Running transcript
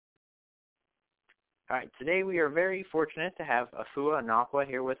All right, today we are very fortunate to have Afua Anokwa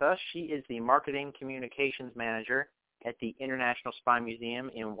here with us. She is the Marketing Communications Manager at the International Spy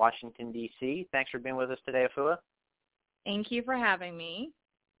Museum in Washington, D.C. Thanks for being with us today, Afua. Thank you for having me.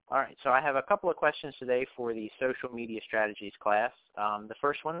 All right, so I have a couple of questions today for the Social Media Strategies class. The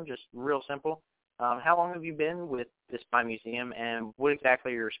first one, just real simple. How long have you been with the Spy Museum, and what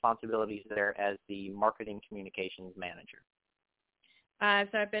exactly are your responsibilities there as the Marketing Communications Manager?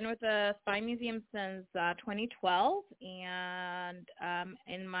 So I've been with the Spy Museum since 2012, and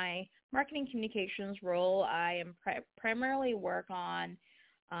in my marketing communications role, I am primarily work on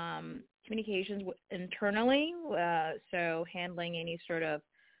communications internally, so handling any sort of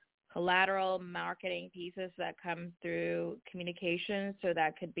collateral marketing pieces that come through communications. So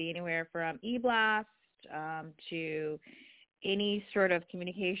that could be anywhere from e-blast to any sort of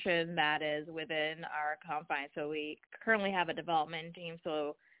communication that is within our confines. So we currently have a development team,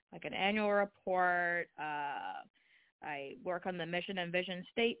 so like an annual report. I work on the mission and vision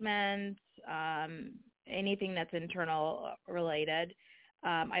statements, anything that's internal related.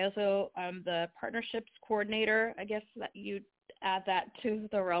 I also am the partnerships coordinator. I guess that you'd add that to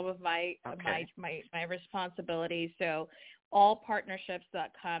the realm of my responsibilities. So all partnerships that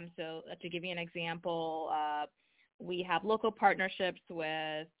come. So to give you an example, we have local partnerships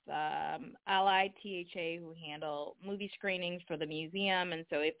with Allied THA, who handle movie screenings for the museum. And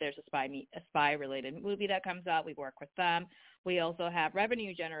so if there's a spy-related movie that comes out, we work with them. We also have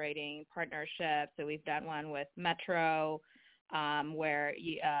revenue-generating partnerships. So we've done one with Metro, where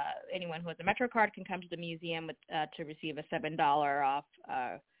anyone who has a Metro card can come to the museum to receive a $7 off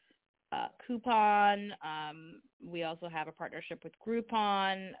coupon. We also have a partnership with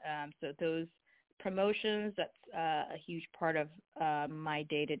Groupon. So those promotions, that's a huge part of my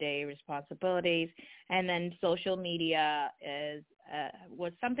day-to-day responsibilities. And then social media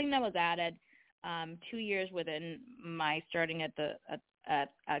was something that was added 2 years within my starting at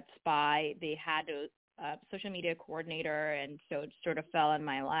Spy. They had a social media coordinator, and so it sort of fell in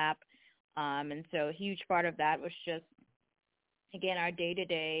my lap. And so a huge part of that was just, again, our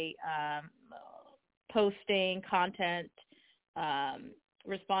day-to-day posting content,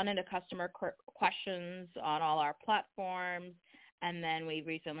 responding to customer questions on all our platforms, and then we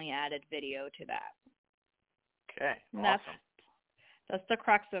recently added video to that. Okay, awesome. That's the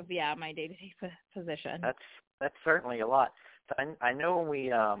crux of my day-to-day position. That's certainly a lot. So I know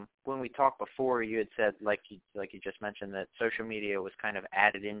when we talked before, you had said, like you just mentioned, that social media was kind of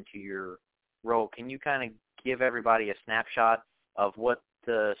added into your role. Can you kind of give everybody a snapshot of what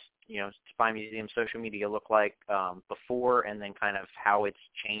the Spy Museum social media looked like before, and then kind of how it's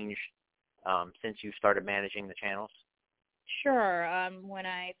changed since you started managing the channels? Sure. When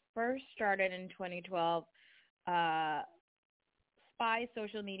I first started in 2012, Spy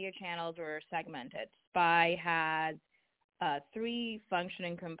social media channels were segmented. Spy had 3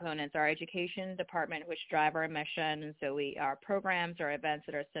 functioning components: our education department, which drive our mission, and so our programs or events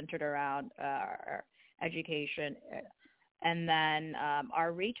that are centered around our education. And then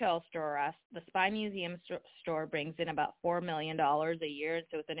our retail store, the Spy Museum store, brings in about $4 million a year,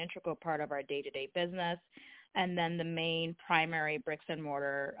 so it's an integral part of our day-to-day business. And then the main primary bricks and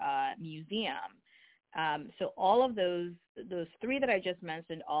mortar museum. So all of those 3 that I just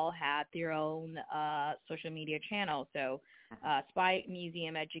mentioned all had their own social media channels. So Spy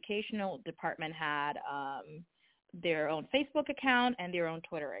Museum Educational Department had their own Facebook account and their own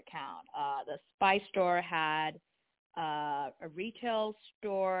Twitter account. The Spy Store had a retail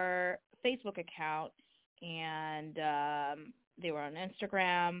store Facebook account, and they were on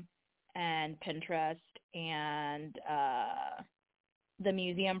Instagram and Pinterest, and the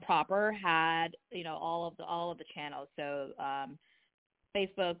museum proper had all of the channels, so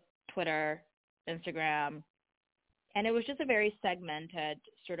Facebook, Twitter, Instagram, and it was just a very segmented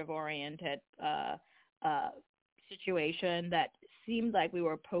sort of oriented situation that seemed like we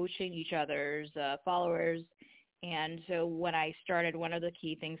were poaching each other's followers. And so when I started, one of the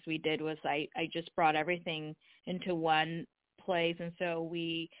key things we did was I just brought everything into one place. And so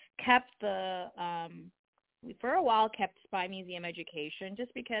we kept we for a while kept Spy Museum Education,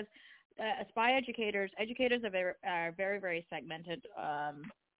 just because Spy educators are very, very segmented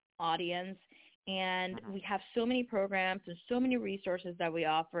audience. And we have so many programs and so many resources that we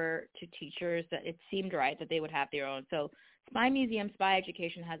offer to teachers that it seemed right that they would have their own. So Spy Museum, Spy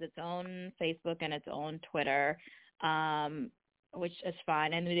Education has its own Facebook and its own Twitter, which is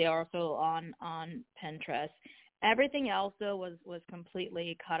fine. And they are also on Pinterest. Everything else, though, was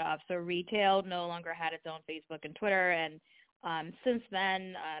completely cut off. So retail no longer had its own Facebook and Twitter. And since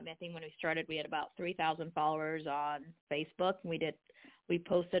then, I think when we started, we had about 3,000 followers on Facebook. We We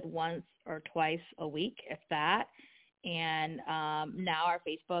posted once or twice a week, if that. And now our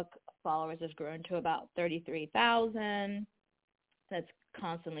Facebook followers has grown to about 33,000. That's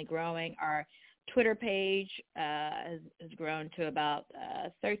constantly growing. Our Twitter page has grown to about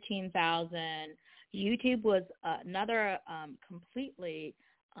 13,000. YouTube was another completely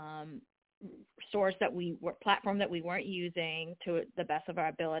platform that we weren't using to the best of our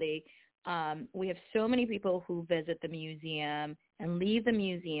ability. We have so many people who visit the museum and leave the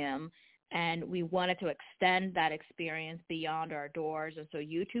museum, and we wanted to extend that experience beyond our doors. And so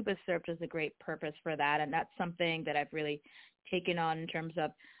YouTube has served as a great purpose for that, and that's something that I've really taken on in terms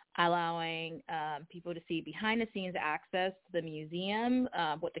of allowing people to see behind-the-scenes access to the museum,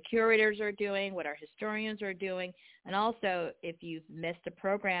 what the curators are doing, what our historians are doing, and also if you've missed a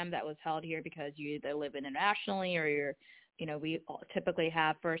program that was held here because you either live internationally or we typically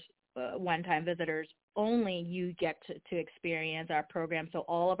have first one-time visitors only, you get to experience our program. So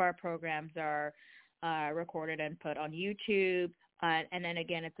all of our programs are recorded and put on YouTube. And then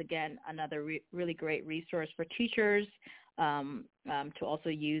again, it's another really great resource for teachers to also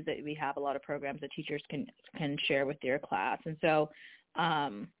use. That we have a lot of programs that teachers can share with their class. And so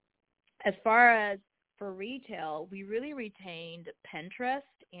as far as for retail, we really retained Pinterest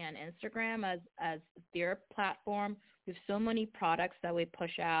and Instagram as their platform. We have so many products that we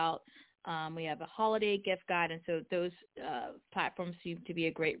push out. We have a holiday gift guide, and so those platforms seem to be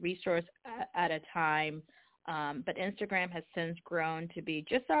a great resource at a time. But Instagram has since grown to be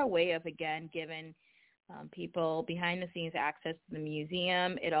just our way of, again, giving people behind-the-scenes access to the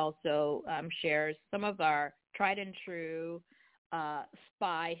museum. It also shares some of our tried and true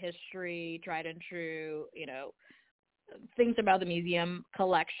spy history, tried and true, things about the museum,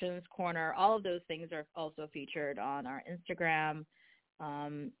 collections corner. All of those things are also featured on our Instagram.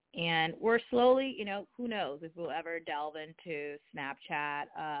 And we're slowly, who knows if we'll ever delve into Snapchat.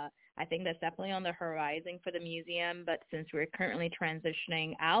 I think that's definitely on the horizon for the museum, but since we're currently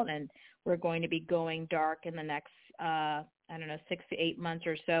transitioning out and we're going to be going dark in the next, 6 to 8 months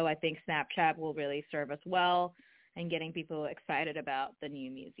or so, I think Snapchat will really serve us well and getting people excited about the new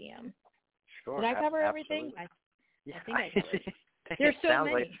museum. Sure. Did I cover everything? I think I covered. There's so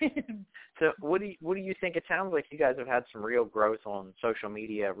many. So what do you think? It sounds like you guys have had some real growth on social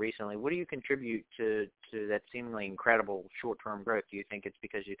media recently. What do you contribute to that seemingly incredible short-term growth? Do you think it's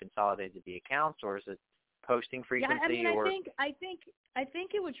because you consolidated the accounts, or is it posting frequency? Yeah, I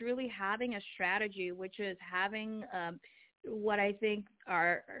think it was really having a strategy, which is having what I think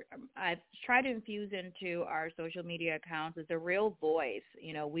I've tried to infuse into our social media accounts is a real voice.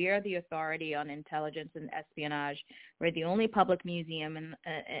 We are the authority on intelligence and espionage. We're the only public museum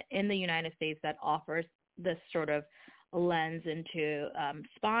in the United States that offers this sort of lens into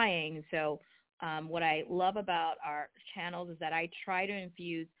spying. So what I love about our channels is that I try to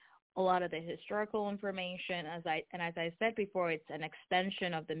infuse a lot of the historical information. As I said before, it's an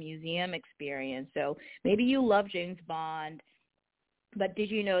extension of the museum experience. So maybe you love James Bond, but did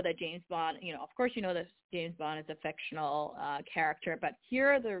you know that James Bond, of course you know that James Bond is a fictional character, but here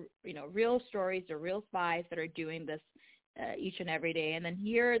are the, real stories, the real spies that are doing this each and every day. And then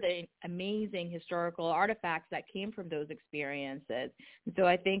here are the amazing historical artifacts that came from those experiences. And so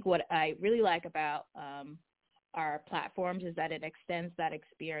I think what I really like about our platforms is that it extends that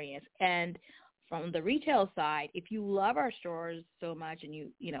experience. And from the retail side, if you love our stores so much and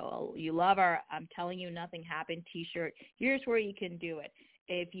you love our I'm telling you nothing happened t-shirt, here's where you can do it.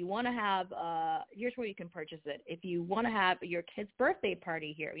 If you want to have, here's where you can purchase it. If you want to have your kid's birthday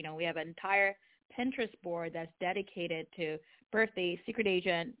party here, we have an entire Pinterest board that's dedicated to secret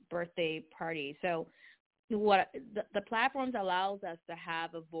agent birthday parties. So what the platforms allows us to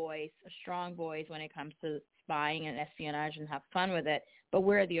have a strong voice when it comes to spying and espionage and have fun with it, but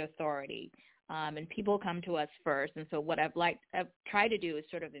we're the authority. And people come to us first. And so what I've tried to do is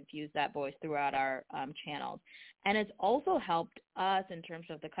sort of infuse that voice throughout our channels. And it's also helped us in terms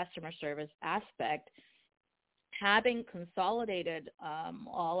of the customer service aspect. Having consolidated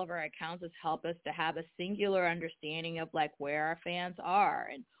all of our accounts has helped us to have a singular understanding of where our fans are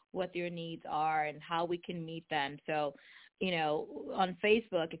and what their needs are and how we can meet them. So, on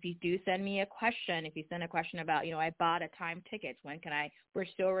Facebook, if you do send me a question, if you send a question about, I bought a time tickets, when can we're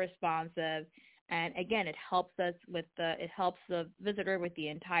so responsive. And again, it helps us it helps the visitor with the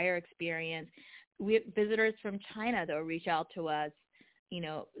entire experience. We have visitors from China that will reach out to us,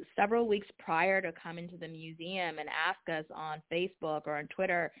 several weeks prior to coming to the museum and ask us on Facebook or on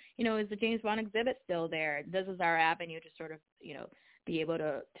Twitter, is the James Bond exhibit still there? This is our avenue to sort of, be able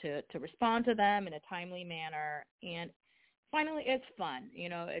to respond to them in a timely manner. And Finally, it's fun.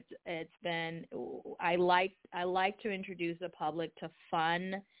 It's been. I like to introduce the public to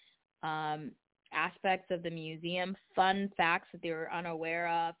fun aspects of the museum, fun facts that they were unaware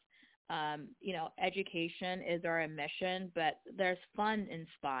of. Education is our mission, but there's fun in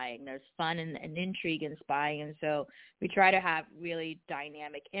spying. There's fun and intrigue in spying, and so we try to have really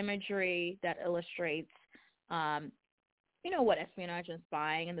dynamic imagery that illustrates what espionage and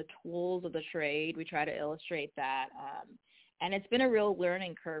spying and the tools of the trade. We try to illustrate that. And it's been a real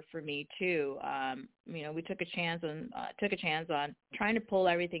learning curve for me too. We took a chance on trying to pull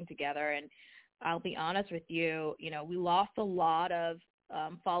everything together. And I'll be honest with you, we lost a lot of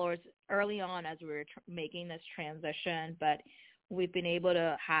followers early on as we were making this transition, but we've been able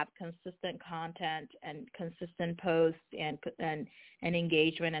to have consistent content and consistent posts and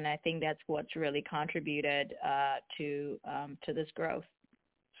engagement, and I think that's what's really contributed to this growth.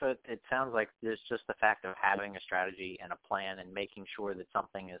 So it sounds like there's just the fact of having a strategy and a plan and making sure that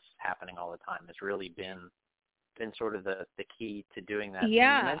something is happening all the time has really been sort of the key to doing that.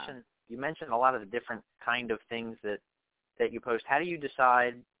 Yeah. You mentioned a lot of the different kind of things that you post. How do you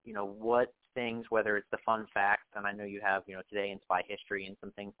decide, what things, whether it's the fun facts, and I know you have, Today in Spy History and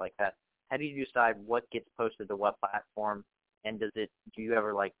some things like that. How do you decide what gets posted to what platform, and do you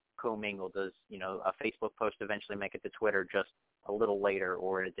ever commingle? Does, a Facebook post eventually make it to Twitter just a little later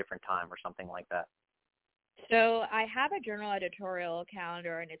or at a different time or something like that? So I have a journal editorial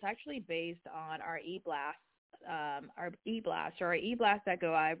calendar, and it's actually based on our e-blast. Our e-blast that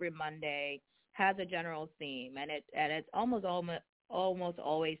go out every Monday has a general theme, and it's almost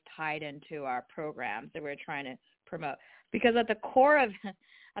always tied into our programs that we're trying to promote. Because at the core of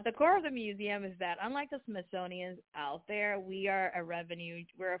the museum is that, unlike the Smithsonian out there, we're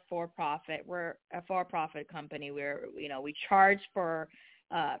a for-profit company. We charge for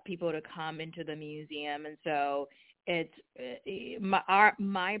people to come into the museum, and so it's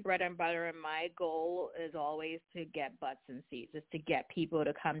my bread and butter and my goal is always to get butts in seats, is to get people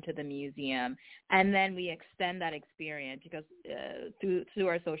to come to the museum, and then we extend that experience because through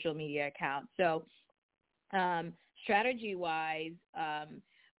our social media account. So strategy-wise,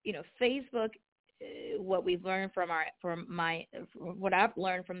 Facebook. What we've learned what I've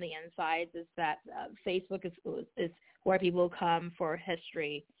learned from the insides is that Facebook is where people come for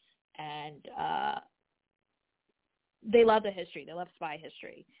history, and they love the history. They love spy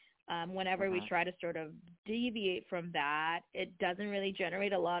history. Whenever we try to sort of deviate from that, it doesn't really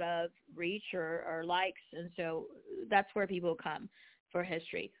generate a lot of reach or likes, and so that's where people come for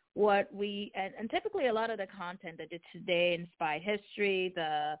history. And typically a lot of the content that did Today in Spy History,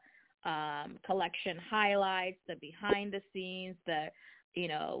 the collection highlights, the behind the scenes,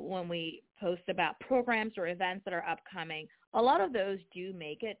 when we post about programs or events that are upcoming, a lot of those do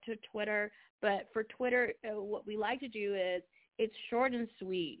make it to Twitter. But for Twitter, what we like to do is it's short and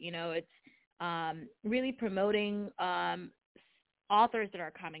sweet. It's really promoting authors that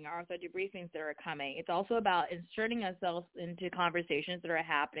are coming, author debriefings that are coming. It's also about inserting ourselves into conversations that are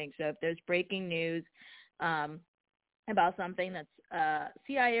happening. So if there's breaking news about something that's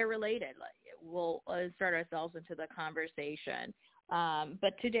CIA related, we'll insert ourselves into the conversation.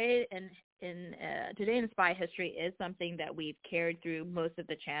 But Today in Spy History is something that we've carried through most of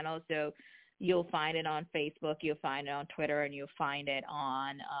the channels. So you'll find it on Facebook, you'll find it on Twitter, and you'll find it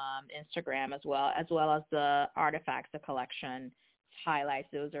on Instagram as well as the artifacts, the collection highlights.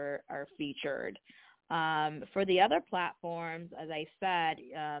 Those are featured. For the other platforms, as I said,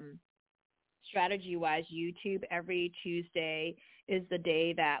 strategy-wise, YouTube every Tuesday is the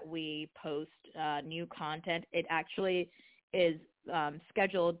day that we post new content. It actually is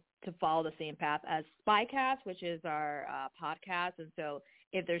scheduled to follow the same path as Spycast, which is our podcast. And so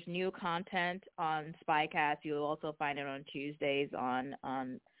if there's new content on Spycast, you'll also find it on Tuesdays on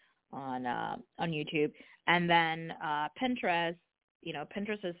YouTube. And then Pinterest.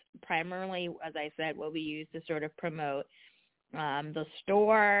 Pinterest is primarily, as I said, what we use to sort of promote the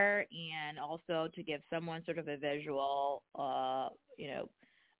store and also to give someone sort of a visual,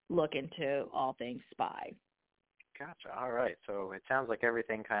 look into all things spy. Gotcha. All right. So it sounds like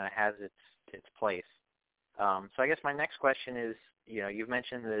everything kind of has its place. So I guess my next question is, you've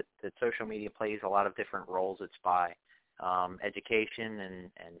mentioned that social media plays a lot of different roles at Spy, education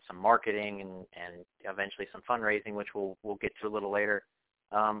and some marketing and eventually some fundraising, which we'll get to a little later.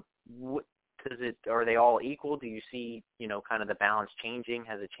 Are they all equal? Do you see, kind of the balance changing?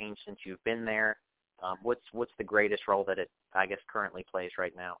 Has it changed since you've been there? What's the greatest role that it, I guess, currently plays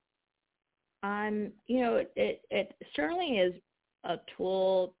right now? It certainly is a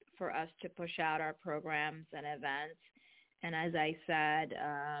tool for us to push out our programs and events. And as I said,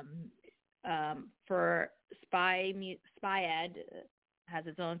 for Spy Ed has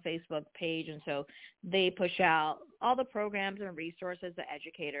its own Facebook page, and so they push out all the programs and resources that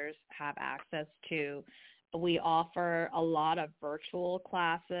educators have access to. We offer a lot of virtual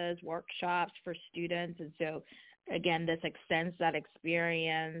classes, workshops for students, and so again, this extends that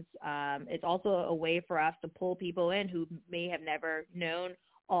experience. It's also a way for us to pull people in who may have never known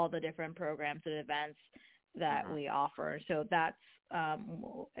all the different programs and events that we offer. So that's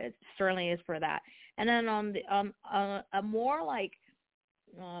it certainly is for that. And then on the a more like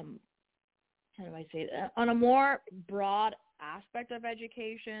how do I say that? On a more broad aspect of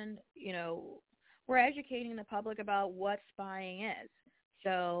education, we're educating the public about what spying is.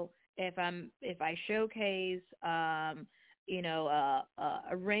 So if I showcase a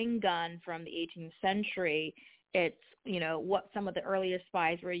ring gun from the 18th century, it's what some of the earliest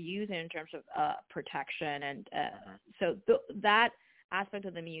spies were using in terms of protection, and so that aspect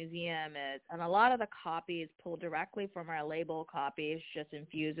of the museum is, and a lot of the copy is pulled directly from our label copy. It's just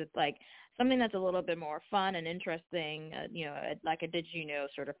infused with like something that's a little bit more fun and interesting, like a did you know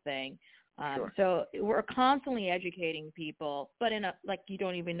sort of thing. Sure. So we're constantly educating people, but in a like you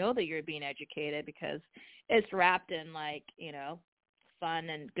don't even know that you're being educated because it's wrapped in like fun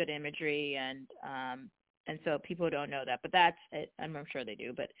and good imagery, and so people don't know that, but that's it. I'm sure they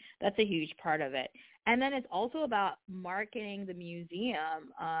do, but that's a huge part of it. And then it's also about marketing the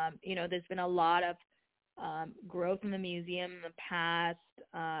museum. There's been a lot of growth in the museum in the past,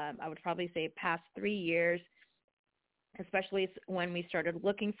 I would probably say past 3 years, especially when we started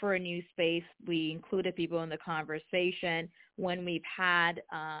looking for a new space. We included people in the conversation. When we've had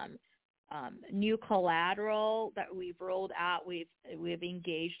new collateral that we've rolled out, we've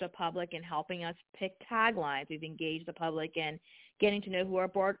engaged the public in helping us pick taglines. We've engaged the public in getting to know who our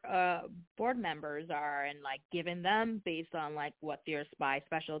board members are, and like giving them based on like what their spy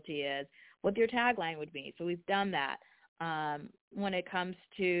specialty is, what their tagline would be. So we've done that. When it comes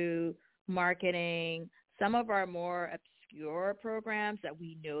to marketing some of our more obscure programs that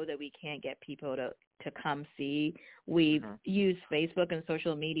we know that we can't get people to come see, we've used Facebook and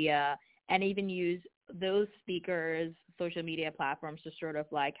social media, and even use those speakers' social media platforms to sort of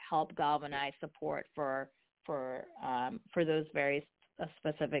like help galvanize support for those very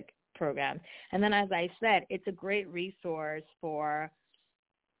specific programs. And then, as I said, it's a great resource for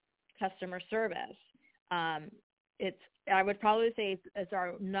customer service. I would probably say it's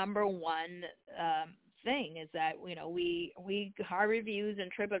our number one thing is that our reviews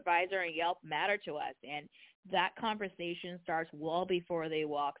and TripAdvisor and Yelp matter to us, and that conversation starts well before they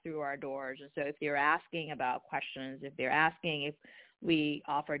walk through our doors. And so if they're asking about questions, if they're asking if we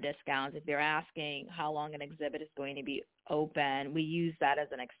offer discounts, if they're asking how long an exhibit is going to be open, we use that as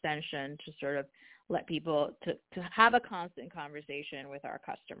an extension to sort of let people to have a constant conversation with our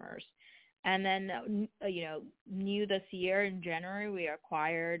customers. And then, new this year in January, we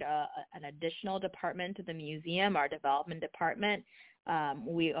acquired an additional department to the museum, our development department.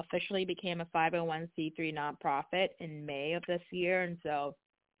 We officially became a 501c3 nonprofit in May of this year. And so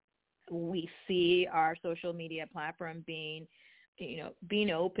we see our social media platform being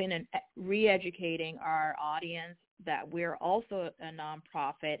open and re-educating our audience that we're also a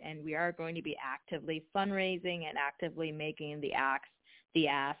nonprofit, and we are going to be actively fundraising and actively making the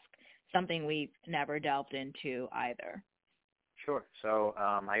ask something we've never delved into either. Sure. So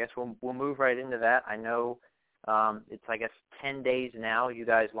I guess we'll move right into that. I know it's, 10 days now. You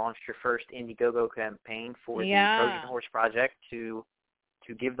guys launched your first Indiegogo campaign for the Trojan Horse Project to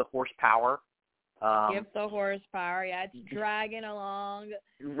give the horse power. Give the horsepower. Yeah, it's dragging along.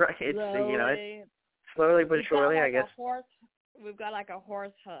 Right. It's slowly. It's slowly but surely, I guess. We've got like a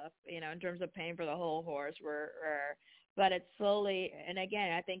horse hoof, in terms of paying for the whole horse. But it's slowly, and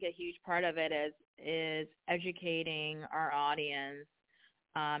again, I think a huge part of it is educating our audience,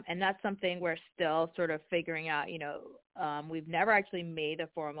 and that's something we're still sort of figuring out. We've never actually made a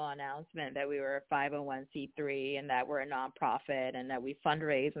formal announcement that we were a 501c3 and that we're a nonprofit and that we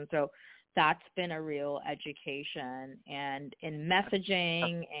fundraise, and so that's been a real education and in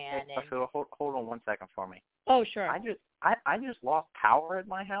messaging and. So hold on 1 second for me. Oh, sure. I just lost power at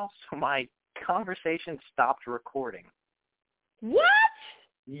my house, so my conversation stopped recording. What?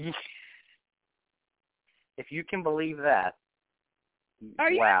 If you can believe that.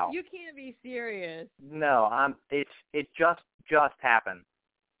 Are you? Wow. You can't be serious. No, it just happened.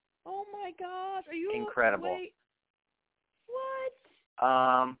 Oh my gosh! Are you incredible? Wait.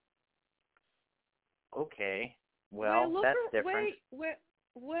 What? Okay. Well, that's different.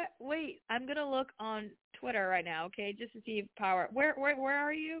 Wait. I'm gonna look on Twitter right now, okay, just to see if power. Where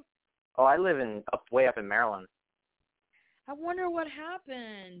are you? Oh, I live way up in Maryland. I wonder what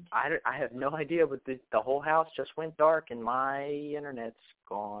happened. I have no idea, but the whole house just went dark and my internet's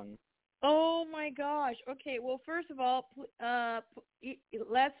gone. Oh my gosh. Okay. Well, first of all,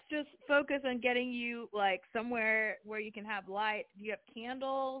 let's just focus on getting you like somewhere where you can have light. Do you have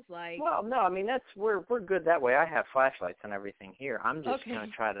candles? Like. Well, no, I mean we're good that way. I have flashlights and everything here. I'm just Okay. gonna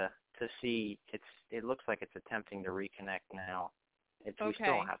try to see. It looks like it's attempting to reconnect now. We still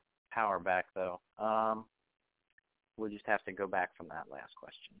don't have power back though. We'll just have to go back from that last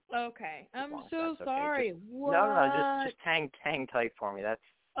question. Okay. I'm so okay. sorry. What? No, just hang tight for me.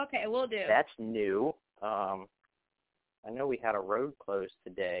 Okay, we'll do. That's new. I know we had a road closed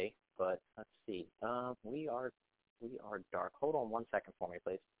today, but let's see. We are dark. Hold on 1 second for me,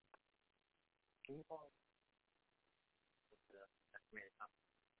 please. Can you call the estimated time?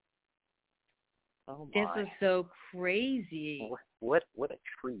 Oh my. This is so crazy. What a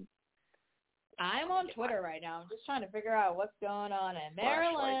treat. I'm on Twitter right now. I'm just trying to figure out what's going on in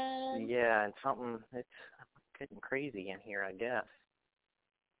Maryland. Yeah, and it's getting crazy in here, I guess.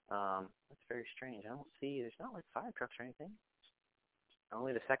 That's very strange. There's not like fire trucks or anything.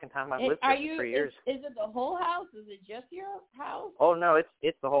 Only the second time I've lived here for 3 years. Is it the whole house? Is it just your house? Oh no,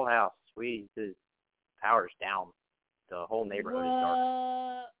 it's the whole house. The power's down. The whole neighborhood is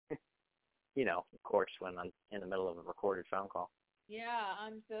dark. Of course, when I'm in the middle of a recorded phone call. Yeah,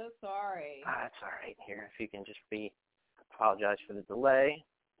 I'm so sorry. That's all right. Here, if you can just apologize for the delay.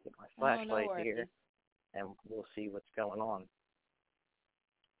 Get my flashlight here, and we'll see what's going on.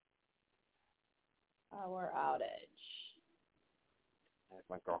 Power outage.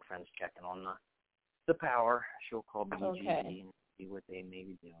 My girlfriend's checking on the power. She'll call BGE and see what they may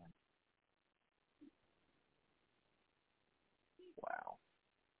be doing. Wow.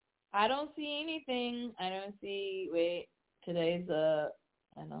 I don't see anything. I don't see.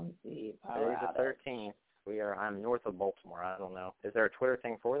 I don't see power outage. Today's the 13th. I'm north of Baltimore. I don't know. Is there a Twitter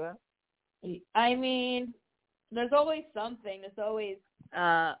thing for that? I mean, there's always something. There's always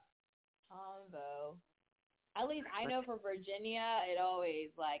combo. At least I know for Virginia, it always,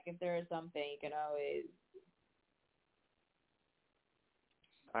 like, if there is something, you can always.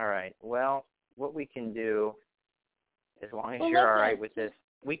 All right. Well, what we can do, as long as you're all right with this,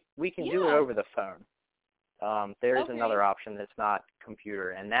 we can do it over the phone. There's another option that's not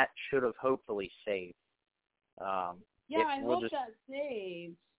computer, and that should have hopefully saved. I hope that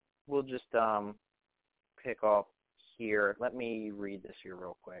saves. We'll just pick up here. Let me read this here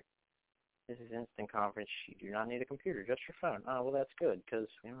real quick. This is instant conference. You do not need a computer, just your phone. Oh, well, that's good, because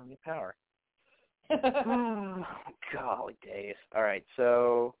we don't need power. Oh, golly days. All right,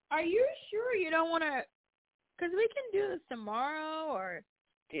 so. Are you sure you don't want to? Because we can do this tomorrow, or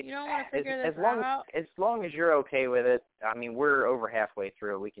you don't want to figure this out? As long as you're okay with it. I mean, we're over halfway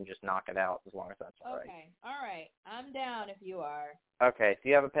through. We can just knock it out as long as that's all right. Okay, all right. I'm down if you are. Okay, do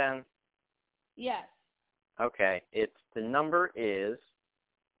you have a pen? Yes. Okay, the number is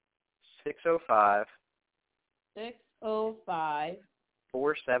 605 605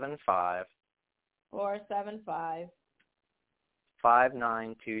 475 475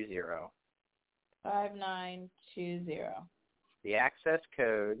 5920. 5920. The access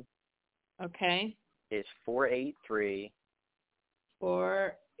code is 483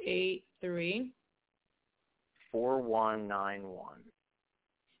 483 4191.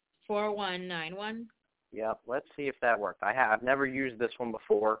 4191. Yep, let's see if that worked. I've never used this one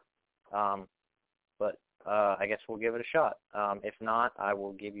before, but I guess we'll give it a shot. If not, I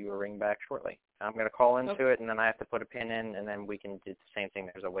will give you a ring back shortly. I'm going to call into it, and then I have to put a pin in, and then we can do the same thing.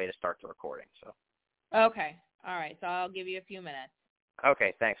 There's a way to start the recording. So. Okay. All right. So I'll give you a few minutes.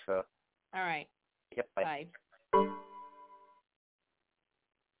 Okay. Thanks, Phil. All right. Yep. Bye.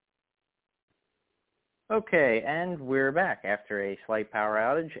 Okay, and we're back after a slight power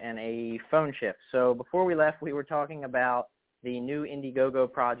outage and a phone shift. So before we left, we were talking about the new Indiegogo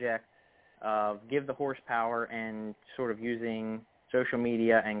project of Give the Horsepower and sort of using social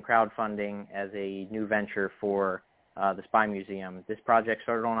media and crowdfunding as a new venture for the Spy Museum. This project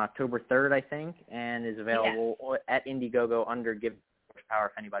started on October 3rd, I think, and is available at Indiegogo under Give the Horsepower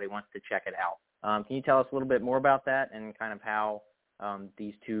if anybody wants to check it out. Can you tell us a little bit more about that and kind of how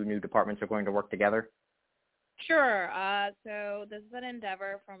these two new departments are going to work together? Sure. So this is an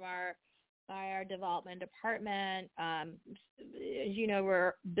endeavor from our development department. As you know,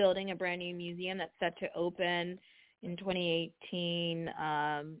 we're building a brand new museum that's set to open in 2018.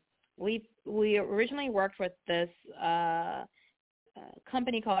 We originally worked with this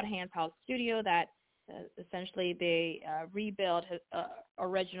company called Hands House Studio that essentially they rebuild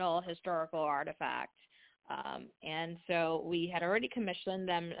original historical artifacts. And so we had already commissioned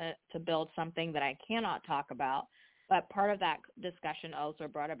them to build something that I cannot talk about, but part of that discussion also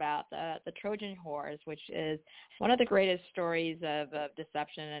brought about the Trojan horse, which is one of the greatest stories of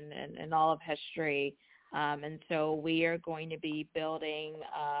deception in all of history. And so we are going to be building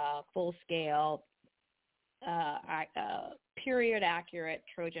full-scale, period accurate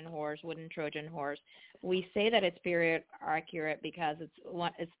Trojan horse, wooden Trojan horse. We say that it's period accurate because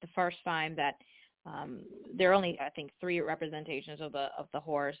it's the first time that there are only, I think, 3 representations of the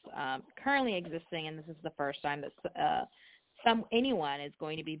horse currently existing, and this is the first time that anyone is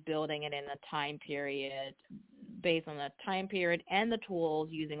going to be building it in a time period based on the time period and the tools,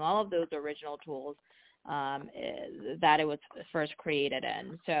 using all of those original tools that it was first created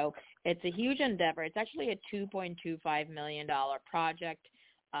in. So it's a huge endeavor. It's actually a $2.25 million project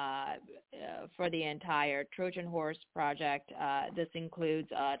for the entire Trojan Horse project. This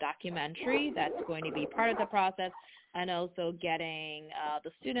includes a documentary that's going to be part of the process, and also getting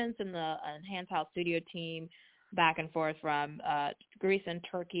the students in the Enhanced House Studio team back and forth from Greece and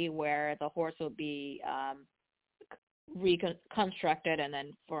Turkey, where the horse will be reconstructed and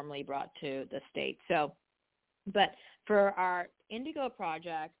then formally brought to the States. So, but for our Indigo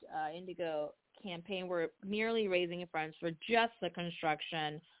project, Indigo campaign, we're merely raising funds for just the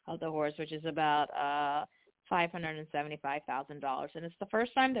construction of the horse, which is about $575,000. And it's the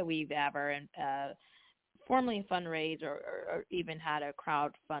first time that we've ever formally fundraised or even had a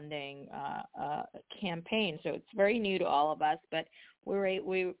crowdfunding campaign. So it's very new to all of us, but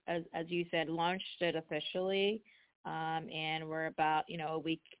we as you said, launched it officially. And we're about, a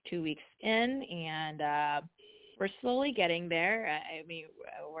week, 2 weeks in, and we're slowly getting there. I mean,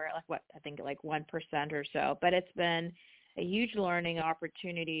 we're like 1% or so, but it's been a huge learning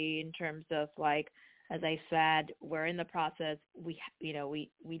opportunity in terms of, like, as I said, we're in the process. We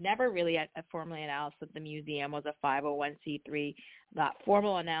never really formally announced that the museum was a 501c3. That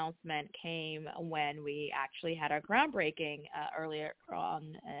formal announcement came when we actually had our groundbreaking earlier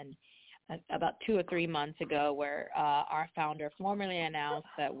on, and about 2 or 3 months ago, where our founder formally announced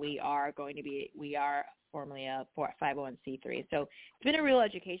that we are formally a 501c3. So it's been a real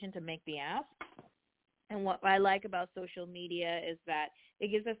education to make the ask. And what I like about social media is that it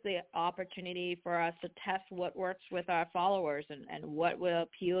gives us the opportunity for us to test what works with our followers and what will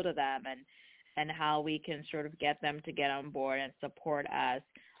appeal to them, and how we can sort of get them to get on board and support us.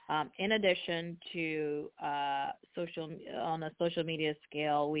 In addition to on a social media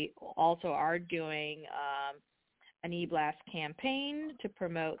scale, we also are doing an e-blast campaign to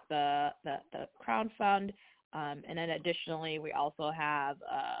promote the crowdfund, and then additionally, we also have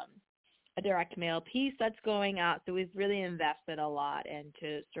a direct mail piece that's going out. So we've really invested a lot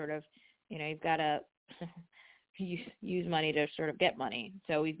into sort of, you've got to use money to sort of get money.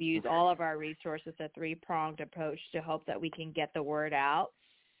 So we've used all of our resources, a 3-pronged approach, to hope that we can get the word out.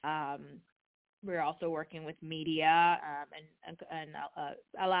 We're also working with media and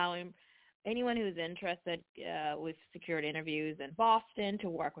allowing anyone who's interested. We've secured interviews in Boston to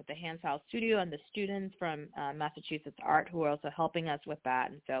work with the Enhanced House Studio and the students from Massachusetts Art, who are also helping us with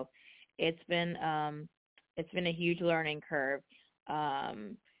that. And so it's been a huge learning curve.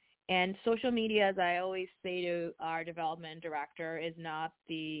 And social media, as I always say to our development director, is not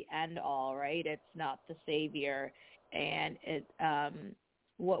the end all, right? It's not the savior. And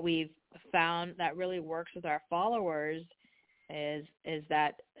what we've found that really works with our followers is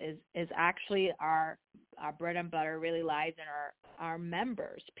actually our bread and butter really lies in our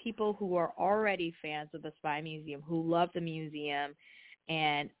members, people who are already fans of the Spy Museum, who love the museum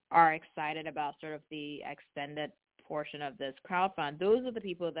and are excited about sort of the extended portion of this crowdfund. Those are the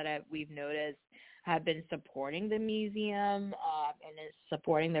people that we've noticed have been supporting the museum and is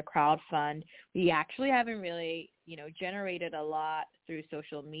supporting the crowdfund. We actually haven't really, generated a lot through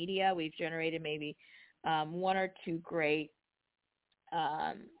social media. We've generated maybe 1 or 2 great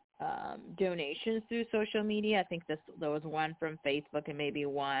donations through social media. I think there was one from Facebook, and maybe a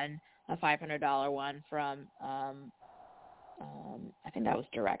 $500 one from I think that was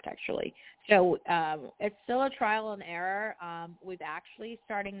direct, actually. So it's still a trial and error. We've actually,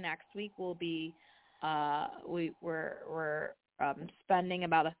 starting next week, we'll be we're spending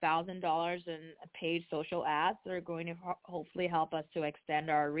about $1,000 in paid social ads that are going to hopefully help us to extend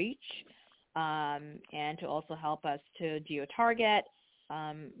our reach, and to also help us to geo-target.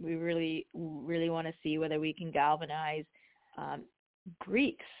 We really want to see whether we can galvanize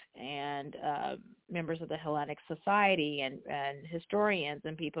Greeks and members of the Hellenic Society and historians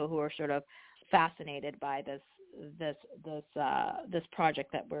and people who are sort of fascinated by this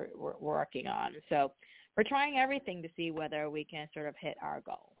project that we're working on. So we're trying everything to see whether we can sort of hit our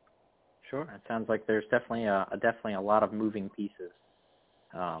goal. Sure. It sounds like there's definitely a lot of moving pieces.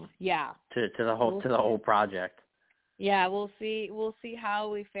 To the whole project. Yeah, we'll see. We'll see how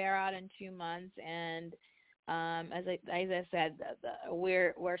we fare out in 2 months, and as I said,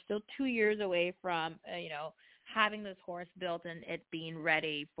 we're still 2 years away from having this horse built and it being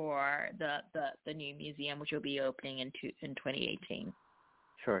ready for the new museum, which will be opening in 2018.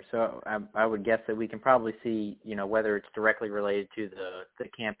 Sure. So I would guess that we can probably see, whether it's directly related to the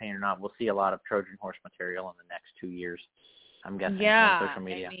campaign or not, we'll see a lot of Trojan horse material in the next 2 years, I'm guessing, on social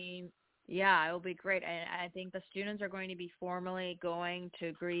media. I mean, yeah, it will be great. And I think the students are going to be formally going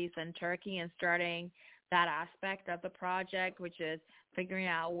to Greece and Turkey and starting that aspect of the project, which is figuring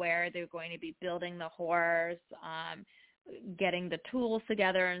out where they're going to be building the horse, getting the tools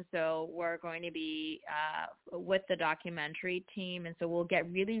together. And so we're going to be with the documentary team. And so we'll get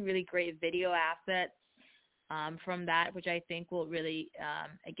really, really great video assets from that, which I think will really,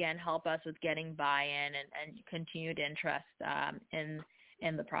 again, help us with getting buy-in and continued interest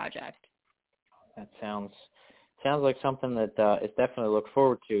in the project. That sounds like something that is definitely look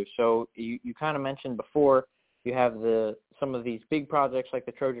forward to. So you kind of mentioned before you have some of these big projects like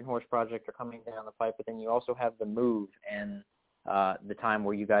the Trojan Horse project are coming down the pipe, but then you also have the move and the time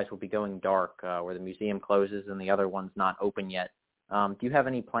where you guys will be going dark, where the museum closes and the other one's not open yet. Do you have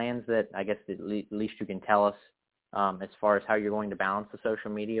any plans that I guess at least you can tell us as far as how you're going to balance the social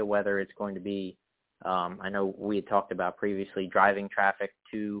media, whether it's going to be, I know we had talked about previously driving traffic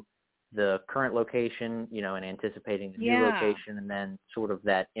to the current location, and anticipating the new location, and then sort of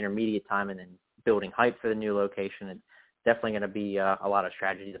that intermediate time and then building hype for the new location. It's definitely going to be a lot of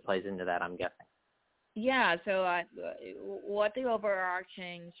strategy that plays into that, I'm guessing. Yeah, so what the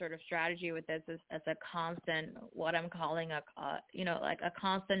overarching sort of strategy with this is as a constant, what I'm calling like a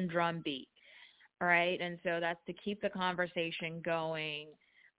constant drum beat, right? And so that's to keep the conversation going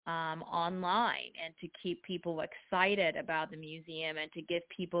online and to keep people excited about the museum and to give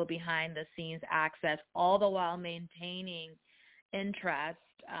people behind the scenes access, all the while maintaining interest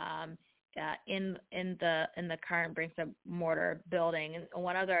in the current bricks and mortar building. And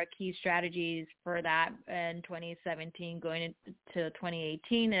one of our key strategies for that in 2017 going into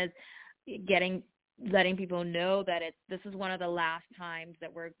 2018 is letting people know that this is one of the last times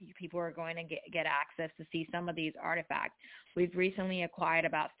that people are going to get access to see some of these artifacts. We've recently acquired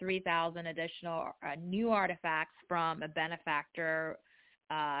about 3,000 additional new artifacts from a benefactor,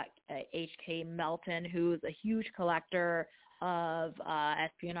 H.K. Melton, who's a huge collector of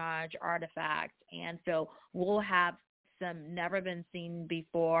espionage artifacts. And so we'll have some never been seen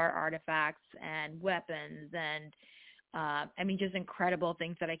before artifacts and weapons and just incredible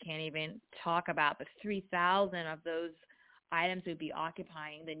things that I can't even talk about. But 3,000 of those items would be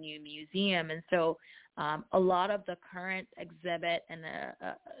occupying the new museum. And so a lot of the current exhibit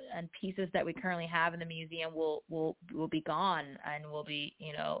and pieces that we currently have in the museum will be gone and will be,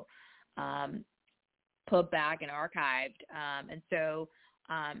 put back and archived. And so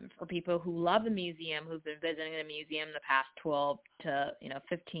for people who love the museum, who've been visiting the museum the past 12 to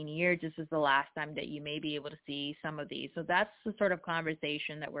 15 years, this is the last time that you may be able to see some of these. So that's the sort of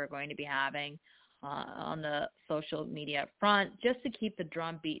conversation that we're going to be having on the social media front, just to keep the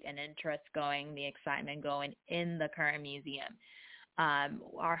drumbeat and interest going, the excitement going in the current museum.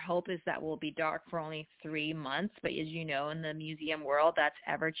 Our hope is that we'll be dark for only 3 months, but as you know, in the museum world, that's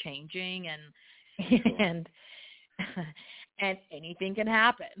ever changing and anything can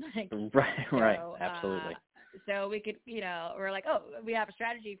happen. Right, absolutely. So we could, we're like, oh, we have a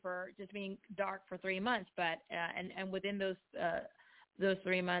strategy for just being dark for 3 months, but and within those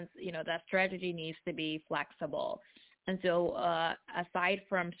 3 months, that strategy needs to be flexible. And so aside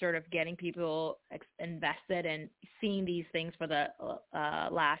from sort of getting people invested in seeing these things for the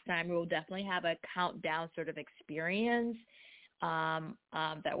last time, we'll definitely have a countdown sort of experience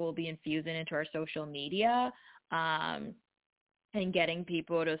that will be infusing into our social media and getting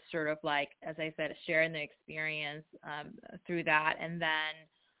people to sort of like, as I said, sharing the experience through that. And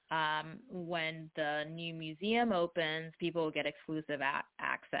then when the new museum opens, people will get exclusive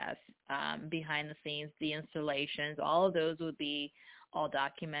access behind the scenes, the installations, all of those would be all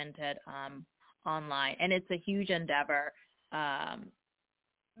documented online. And it's a huge endeavor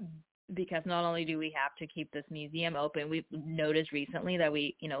because not only do we have to keep this museum open, we've noticed recently that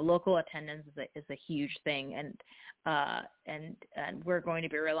local attendance is a huge thing, and we're going to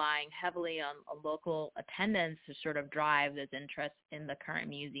be relying heavily on local attendance to sort of drive this interest in the current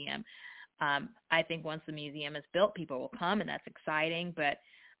museum. I think once the museum is built, people will come, and that's exciting. But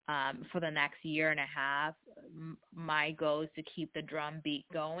for the next year and a half, my goal is to keep the drumbeat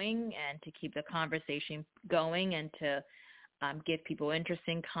going and to keep the conversation going and to give people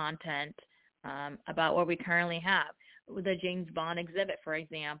interesting content about what we currently have. the James Bond exhibit, for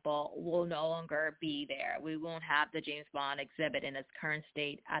example, will no longer be there. We won't have the James Bond exhibit in its current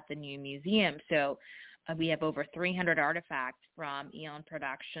state at the new museum. So we have over 300 artifacts from Eon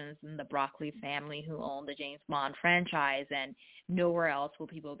Productions and the Broccoli family who own the James Bond franchise, and nowhere else will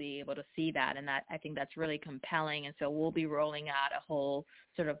people be able to see that. And that, I think that's really compelling. And so we'll be rolling out a whole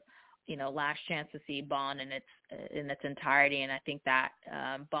sort of, last chance to see Bond in its entirety. And I think that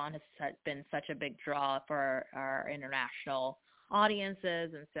Bond has been such a big draw for our international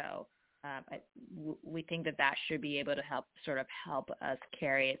audiences. And so we think that should be able to help us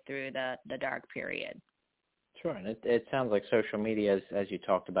carry it through the dark period. Sure, and it sounds like social media, as you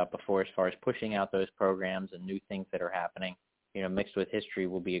talked about before, as far as pushing out those programs and new things that are happening, mixed with history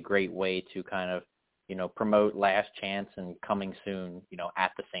will be a great way to kind of, promote Last Chance and Coming Soon,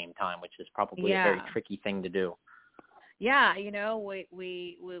 at the same time, which is probably a very tricky thing to do. Yeah, we'll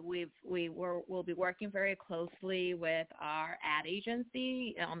be working very closely with our ad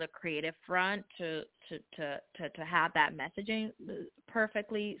agency on the creative front to have that messaging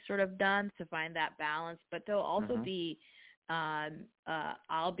perfectly sort of done, to find that balance. But there'll also be,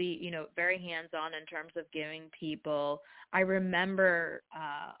 I'll be, very hands-on in terms of giving people. I remember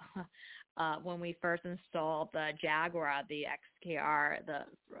when we first installed the Jaguar, the XKR,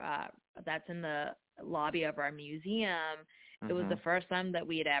 that's in the lobby of our museum. It was the first time that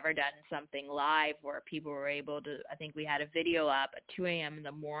we had ever done something live where people were able to, I think we had a video up at 2 a.m. in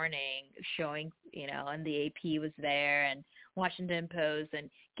the morning showing, and the AP was there and Washington Post, and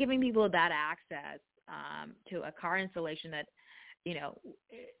giving people that access to a car installation that,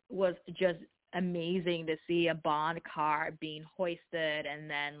 was just amazing to see a Bond car being hoisted and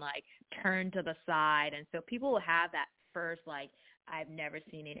then turned to the side. And so people will have that first, I've never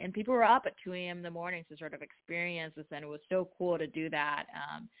seen it. And people were up at 2 a.m. in the morning to sort of experience this, and it was so cool to do that.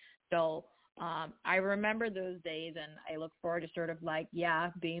 I remember those days, and I look forward to sort of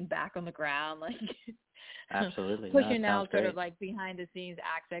being back on the ground, absolutely pushing out great. sort of behind the scenes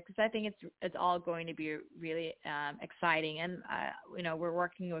access, because I think it's all going to be really exciting. And we're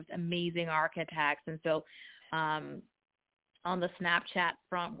working with amazing architects, and so on the Snapchat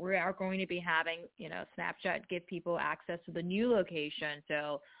front, we are going to be having Snapchat give people access to the new location,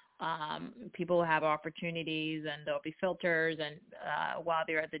 so people will have opportunities, and there'll be filters, and while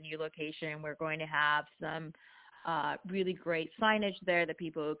they're at the new location, we're going to have some really great signage there that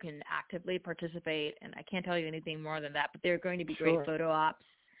people can actively participate. And I can't tell you anything more than that, but there are going to be great photo ops.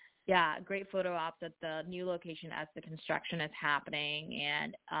 Yeah, great photo ops at the new location as the construction is happening,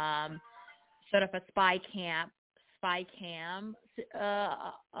 and sort of a spy cam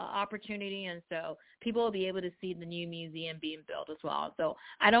opportunity. And so people will be able to see the new museum being built as well. So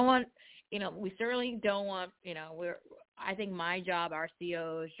I don't want, we certainly don't want, I think my job, our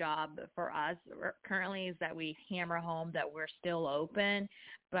CEO's job for us currently is that we hammer home that we're still open.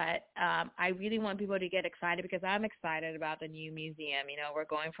 But I really want people to get excited, because I'm excited about the new museum. We're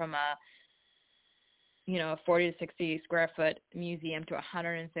going from a 40 to 60 square foot museum to a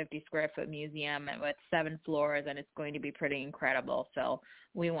 150 square foot museum, and with 7 floors, and it's going to be pretty incredible. So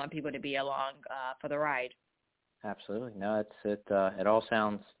we want people to be along for the ride. Absolutely. No, it all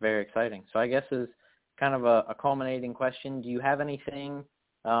sounds very exciting. So I guess as kind of a culminating question, do you have anything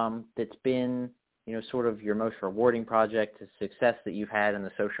that's been, sort of your most rewarding project, a success that you've had in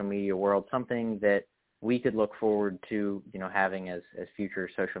the social media world, something that we could look forward to, having as future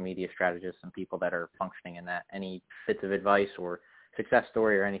social media strategists and people that are functioning in that? Any bits of advice or success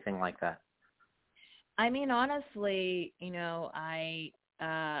story or anything like that? I mean, honestly,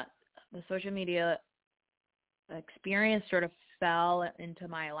 the social media experience sort of fell into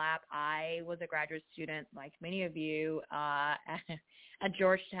my lap. I was a graduate student, like many of you, at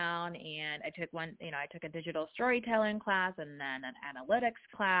Georgetown, and I took a digital storytelling class, and then an analytics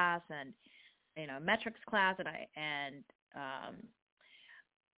class, and metrics class, and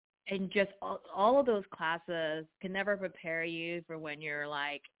just all of those classes can never prepare you for when you're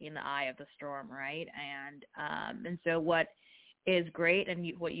in the eye of the storm, right? And so what is great,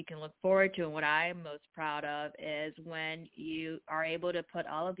 and what you can look forward to, and what I'm most proud of, is when you are able to put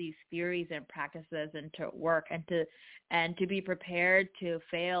all of these theories and practices into work, and to be prepared to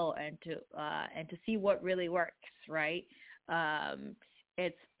fail, and to see what really works, right?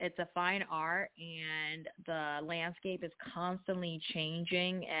 It's a fine art, and the landscape is constantly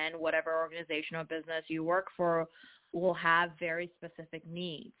changing, and whatever organization or business you work for will have very specific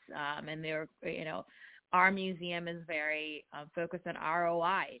needs. And our museum is very focused on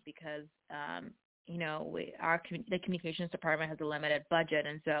ROI, because the communications department has a limited budget,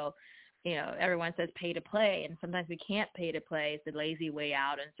 and so everyone says pay to play, and sometimes we can't pay to play. It's the lazy way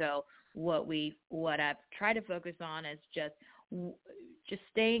out. And so what I've tried to focus on is just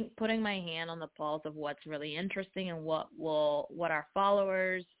putting my hand on the pulse of what's really interesting and what our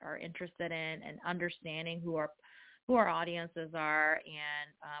followers are interested in, and understanding who our audiences are, and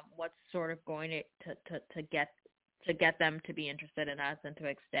what's sort of going to get them to be interested in us, and to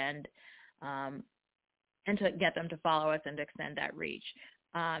extend and to get them to follow us and to extend that reach.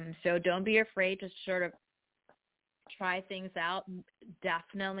 So don't be afraid to sort of try things out.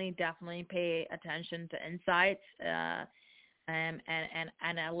 Definitely pay attention to insights and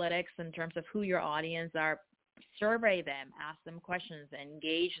analytics in terms of who your audience are. Survey them, ask them questions,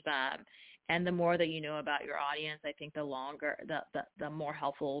 engage them. And the more that you know about your audience, I think the more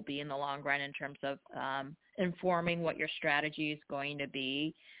helpful it will be in the long run in terms of informing what your strategy is going to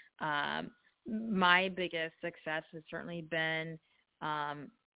be. My biggest success has certainly been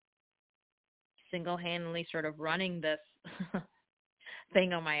single-handedly sort of running this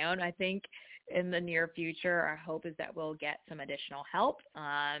thing on my own. I think in the near future, our hope is that we'll get some additional help.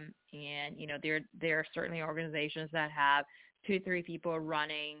 And, there are certainly organizations that have 2-3 people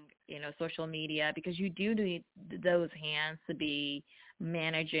running, social media, because you do need those hands to be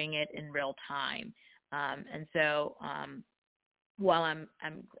managing it in real time. And so while I'm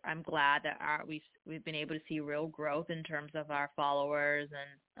glad that we've been able to see real growth in terms of our followers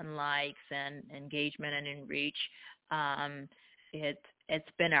and likes and engagement and in reach,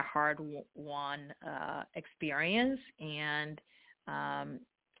 it's been a hard-won experience, and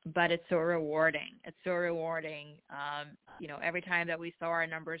but it's so rewarding. It's so rewarding. Every time that we saw our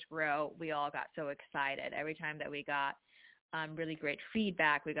numbers grow, we all got so excited. Every time that we got really great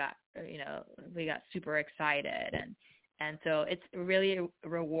feedback, we got super excited, and so it's really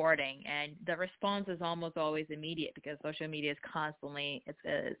rewarding. And the response is almost always immediate, because social media is constantly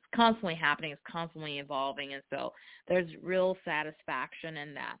happening, it's constantly evolving, and so there's real satisfaction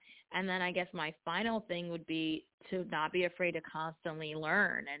in that. And then I guess my final thing would be to not be afraid to constantly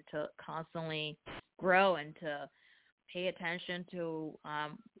learn and to constantly grow, and to pay attention to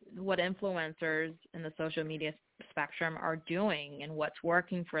what influencers in the social media spectrum are doing and what's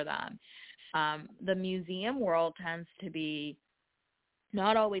working for them. The museum world tends to be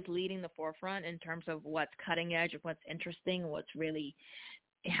not always leading the forefront in terms of what's cutting edge, of what's interesting, what's really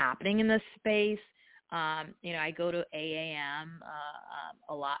happening in this space. I go to AAM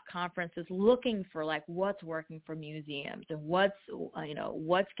a lot, conferences, looking for like what's working for museums and what's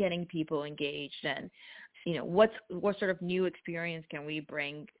getting people engaged, and what sort of new experience can we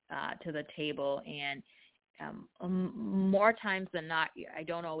bring to the table. And more times than not, I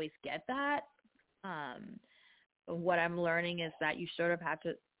don't always get that. What I'm learning is that you sort of have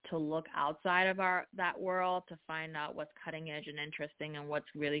to look outside of that world to find out what's cutting edge and interesting, and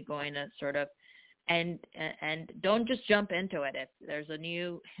what's really going to sort of and don't just jump into it. If there's a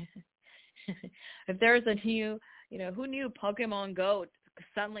new who knew Pokemon Go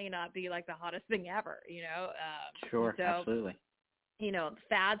suddenly not be like the hottest thing ever, Sure, so, absolutely.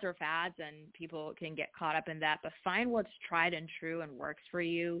 Fads are fads, and people can get caught up in that, but find what's tried and true and works for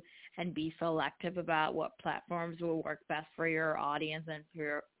you, and be selective about what platforms will work best for your audience and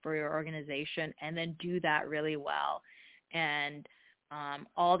for your organization, and then do that really well. And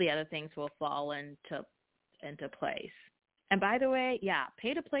all the other things will fall into place. And by the way, yeah,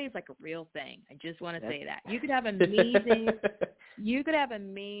 pay to play is like a real thing. I just want to say that. You could have amazing,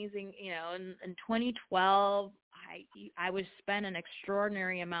 in 2012, I would spend an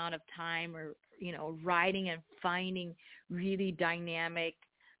extraordinary amount of time writing and finding really dynamic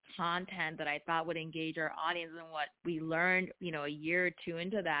content that I thought would engage our audience. And what we learned, a year or two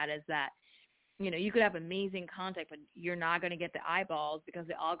into that is that, you could have amazing content, but you're not going to get the eyeballs because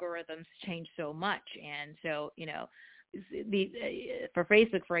the algorithms change so much. And so, for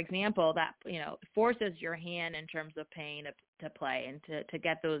Facebook, for example, that, forces your hand in terms of paying to play and to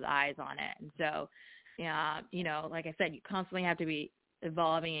get those eyes on it. And so, like I said, you constantly have to be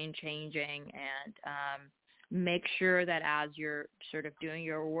evolving and changing, and make sure that as you're sort of doing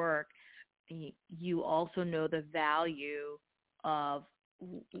your work, you also know the value of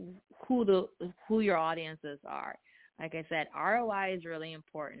who your audiences are. Like I said, ROI is really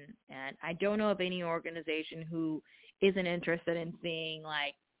important, and I don't know of any organization who isn't interested in seeing,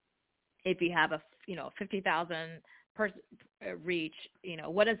 like, if you have a 50,000 person reach,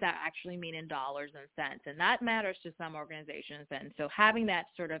 what does that actually mean in dollars and cents? And that matters to some organizations. And so having that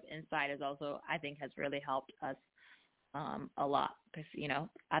sort of insight is also, I think, has really helped us a lot, because,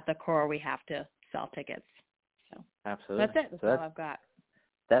 at the core, we have to sell tickets. So absolutely. that's it. That's all I've got.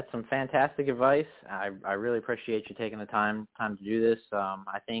 that's some fantastic advice. I really appreciate you taking the time to do this.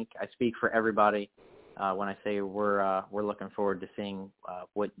 I think I speak for everybody when I say we're looking forward to seeing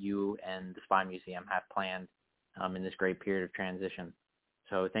what you and the Spy Museum have planned in this great period of transition.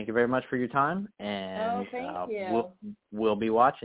 So thank you very much for your time, and thank you. we'll be watching.